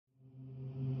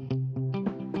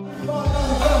Hey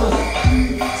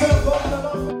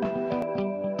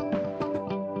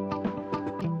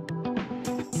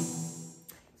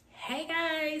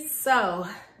guys, so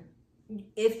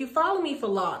if you follow me for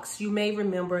locks, you may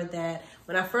remember that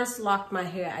when I first locked my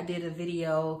hair, I did a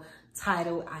video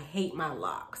titled, I Hate My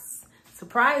Locks.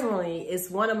 Surprisingly,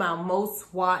 it's one of my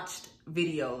most watched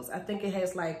videos. I think it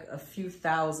has like a few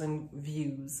thousand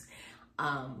views.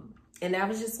 And that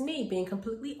was just me being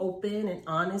completely open and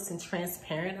honest and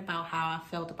transparent about how I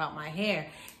felt about my hair.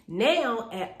 Now,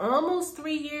 at almost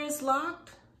 3 years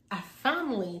locked, I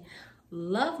finally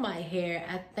love my hair.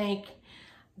 I think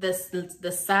the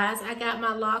size I got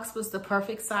my locks was the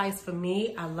perfect size for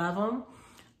me. I love them.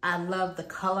 I love the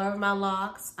color of my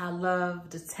locks. I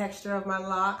love the texture of my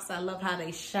locks. I love how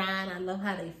they shine. I love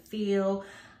how they feel.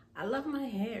 I love my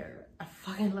hair. I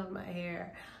fucking love my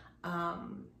hair.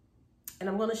 And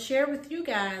I'm gonna share with you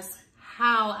guys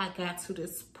how I got to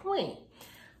this point,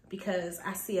 because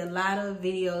I see a lot of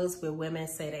videos where women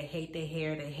say they hate their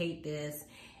hair, they hate this,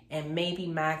 and maybe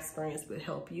my experience would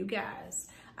help you guys.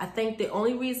 I think the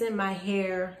only reason my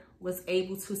hair was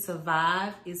able to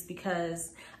survive is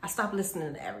because I stopped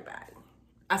listening to everybody.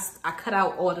 I cut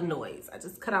out all the noise. I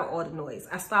just cut out all the noise.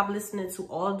 I stopped listening to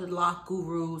all the lock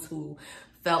gurus who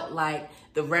felt like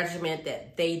the regimen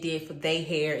that they did for their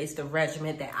hair is the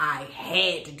regimen that I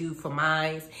had to do for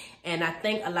mine. And I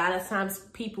think a lot of times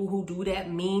people who do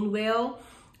that mean well,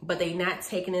 but they not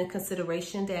taking into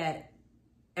consideration that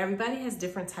everybody has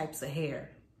different types of hair.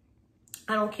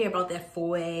 I don't care about that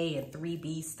 4A and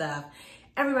 3B stuff.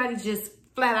 Everybody just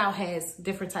flat out has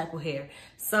different type of hair.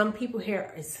 Some people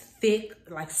hair is thick,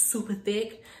 like super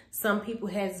thick. Some people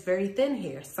has very thin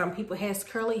hair. Some people has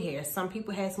curly hair. Some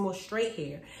people has more straight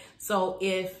hair. So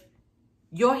if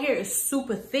your hair is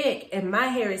super thick and my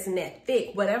hair isn't that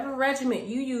thick, whatever regimen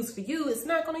you use for you, it's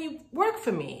not gonna work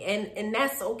for me. And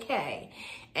that's okay.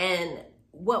 And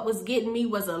what was getting me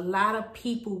was a lot of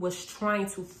people was trying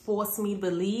to force me to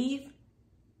believe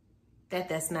that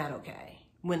that's not okay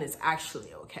when it's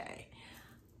actually okay.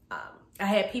 I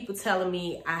had people telling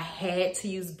me I had to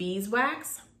use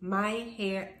beeswax. My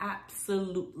hair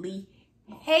absolutely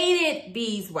hated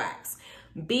beeswax.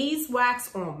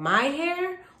 Beeswax on my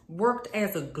hair worked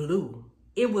as a glue.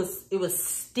 It was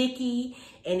sticky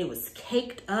and it was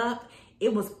caked up.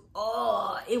 It was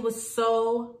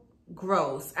so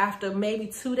gross. After maybe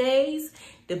 2 days,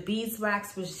 the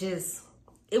beeswax was just,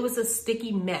 it was a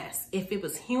sticky mess. If it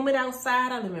was humid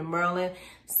outside, I live in Maryland,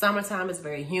 summertime is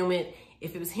very humid.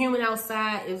 If it was humid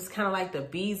outside, it was kind of like the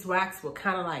beeswax would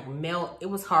kind of like melt. It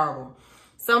was horrible.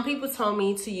 Some people told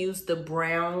me to use the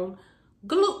brown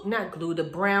glue, not glue, the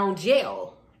brown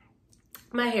gel.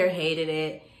 My hair hated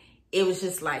it. It was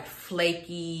just like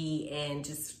flaky and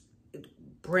just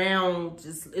brown,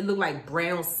 it looked like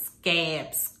brown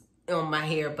scabs on my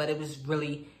hair, but it was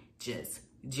really just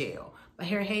gel. My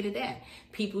hair hated that.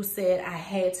 People said I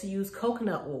had to use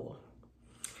coconut oil.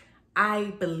 I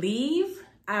believe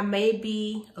I may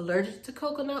be allergic to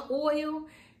coconut oil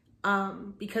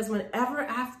because whenever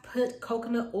I've put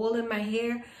coconut oil in my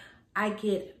hair, I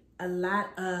get a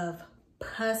lot of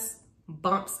pus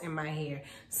bumps in my hair.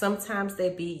 Sometimes they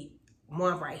be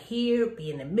one right here, be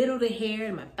in the middle of the hair,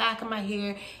 in my back of my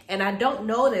hair, and I don't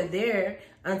know they're there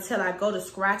until I go to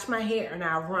scratch my hair and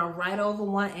I run right over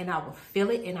one and I will feel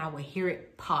it and I will hear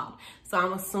it pop. So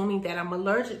I'm assuming that I'm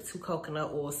allergic to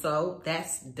coconut oil, so that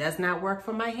does not work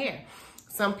for my hair.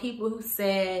 Some people who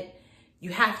said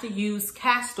you have to use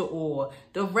castor oil,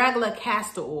 the regular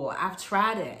castor oil. I've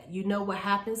tried it. You know what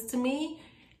happens to me?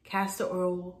 Castor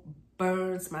oil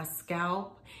burns my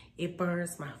scalp. It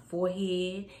burns my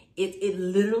forehead. It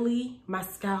literally, my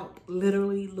scalp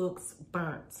literally looks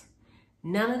burnt.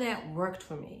 None of that worked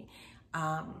for me.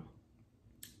 A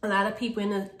lot of people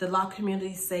in the lock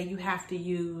community say you have to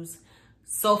use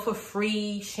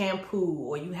sulfur-free shampoo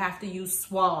or you have to use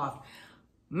Suave.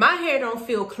 My hair don't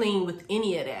feel clean with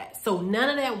any of that. So none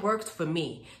of that worked for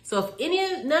me. So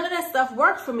if none of that stuff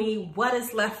worked for me, what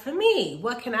is left for me?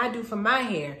 What can I do for my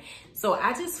hair? So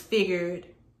I just figured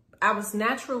I was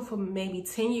natural for maybe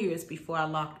 10 years before I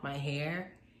locked my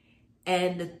hair.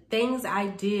 And the things I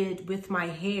did with my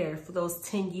hair for those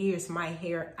 10 years, my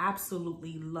hair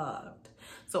absolutely loved.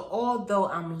 So although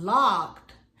I'm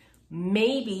locked,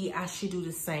 maybe I should do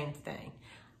the same thing.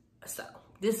 So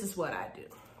this is what I do.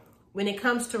 When it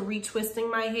comes to retwisting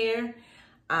my hair,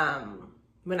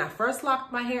 when I first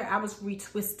locked my hair, I was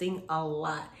retwisting a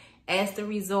lot. As the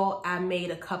result, I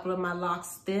made a couple of my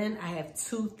locks thin. I have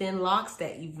 2 thin locks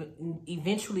that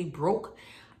eventually broke.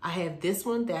 I have this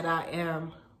one that I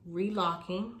am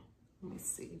relocking. Let me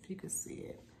see if you can see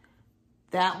it.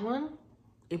 That one,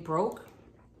 it broke.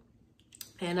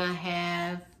 And I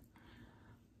have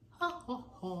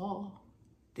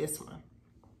this one.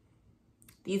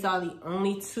 These are the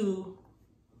only 2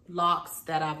 locks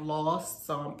that I've lost,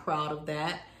 so I'm proud of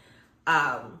that.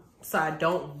 So I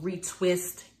don't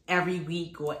retwist every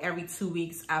week or every 2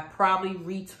 weeks. I probably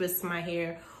retwist my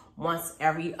hair once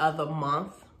every other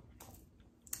month.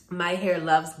 My hair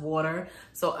loves water.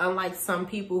 So unlike some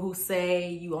people who say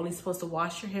you only supposed to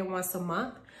wash your hair once a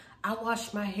month, I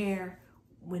wash my hair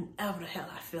whenever the hell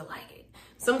I feel like it.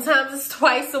 Sometimes it's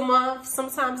twice a month.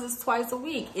 Sometimes it's twice a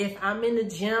week. If I'm in the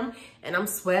gym and I'm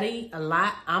sweaty a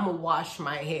lot, I'm gonna wash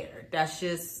my hair. That's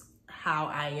just how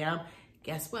I am.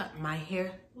 Guess what? My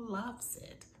hair loves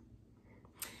it.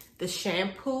 The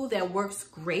shampoo that works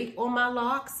great on my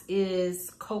locks is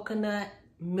Coconut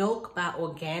Milk by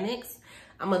Organics.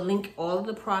 I'm gonna link all of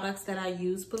the products that I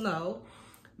use below.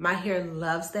 My hair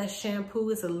loves that shampoo.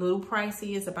 It's a little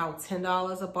pricey. It's about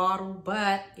 $10 a bottle,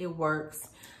 but it works.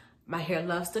 My hair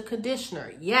loves the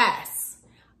conditioner. Yes,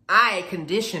 I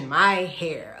condition my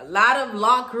hair. A lot of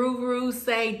lock gurus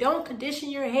say, don't condition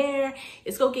your hair.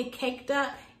 It's gonna get caked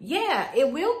up. Yeah,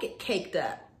 it will get caked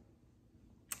up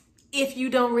if you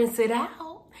don't rinse it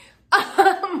out.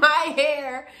 My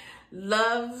hair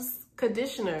loves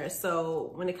conditioner.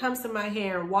 So when it comes to my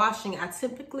hair and washing, I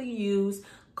typically use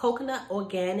Coconut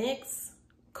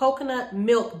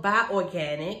Milk by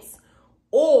Organics,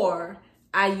 or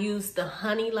I use the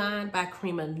Honey line by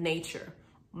Cream of Nature.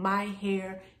 My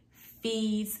hair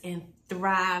feeds and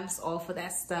thrives off of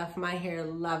that stuff. My hair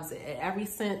loves it. And ever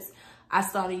since I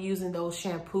started using those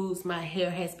shampoos, my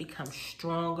hair has become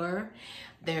stronger.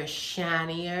 They're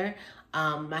shinier.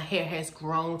 My hair has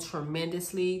grown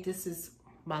tremendously. This is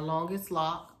my longest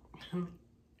lock.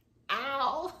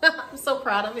 Ow, I'm so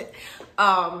proud of it.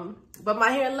 But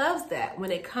my hair loves that.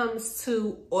 When it comes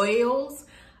to oils,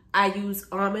 I use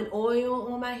almond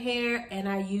oil on my hair, and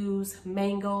I use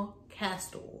mango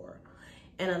castor oil.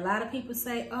 And a lot of people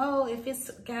say, oh, if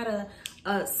it's got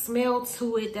a smell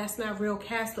to it, that's not real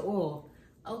castor oil.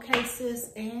 Okay,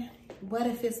 sis, and what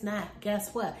if it's not?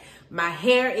 Guess what? My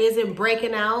hair isn't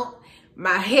breaking out.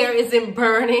 My hair isn't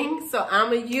burning, so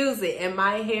I'm gonna use it, and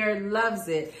my hair loves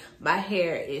it. My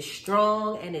hair is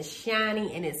strong, and it's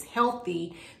shiny, and it's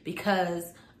healthy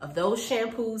because of those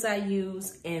shampoos I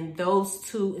use and those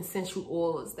 2 essential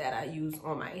oils that I use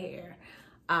on my hair.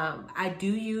 I do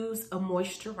use a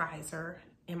moisturizer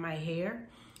in my hair.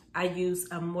 I use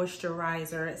a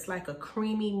moisturizer. It's like a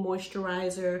creamy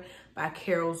moisturizer by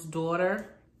Carol's Daughter.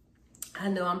 I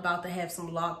know I'm about to have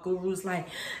some lock gurus like,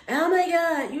 oh my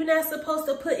God, you're not supposed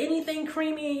to put anything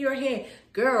creamy in your hair.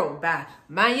 Girl, bye.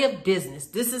 Mind your business.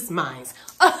 This is mine.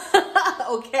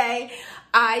 Okay?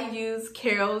 I use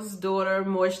Carol's Daughter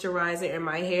moisturizer in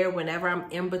my hair whenever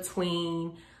I'm in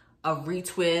between a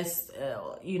retwist,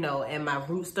 you know, and my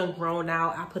roots done grown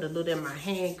out. I put a little in my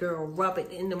hand, girl, rub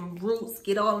it in them roots,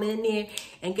 get all in there.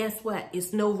 And guess what?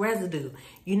 It's no residue.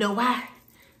 You know why?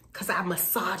 Because I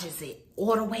massages it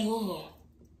all the way in.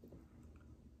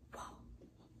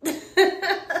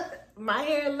 My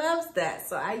hair loves that,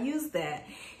 so I use that.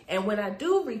 And when I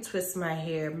do retwist my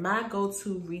hair, my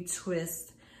go-to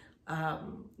retwist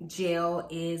gel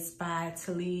is by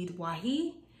Taliah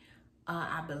Waajid.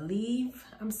 I believe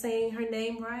I'm saying her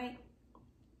name right.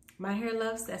 My hair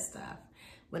loves that stuff.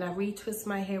 When I retwist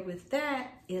my hair with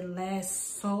that, it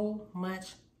lasts so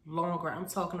much longer. I'm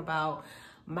talking about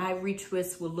my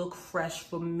retwist will look fresh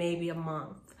for maybe a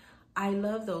month. I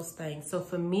love those things. So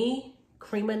for me,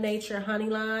 Cream of Nature Honey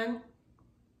line,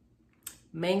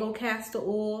 Mango Castor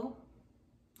Oil,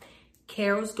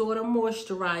 Carol's Daughter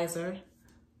Moisturizer,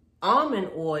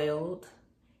 Almond Oil,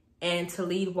 and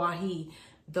Taliah Waajid.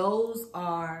 Those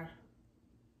are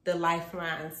the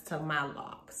lifelines to my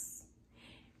locks.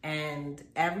 And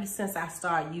ever since I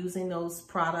started using those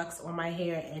products on my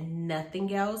hair and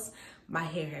nothing else, my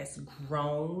hair has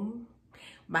grown.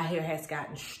 My hair has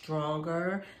gotten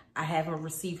stronger. I haven't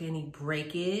received any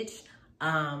breakage.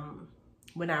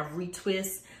 When I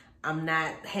retwist, I'm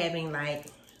not having like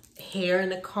hair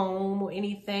in a comb or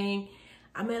anything.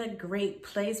 I'm at a great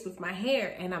place with my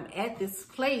hair, and I'm at this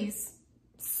place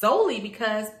solely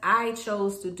because I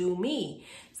chose to do me.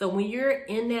 So when you're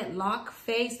in that lock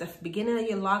phase, the beginning of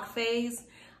your lock phase,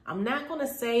 I'm not going to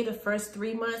say the first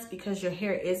 3 months because your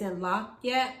hair isn't locked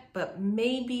yet, but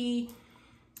maybe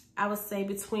I would say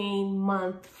between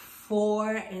month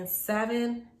 4 and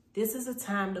 7, this is a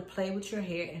time to play with your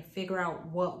hair and figure out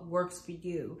what works for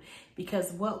you.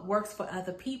 Because what works for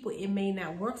other people, it may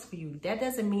not work for you. That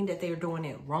doesn't mean that they're doing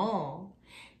it wrong.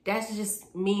 That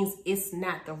just means it's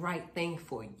not the right thing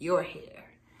for your hair.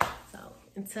 So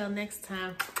until next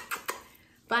time,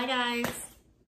 bye guys.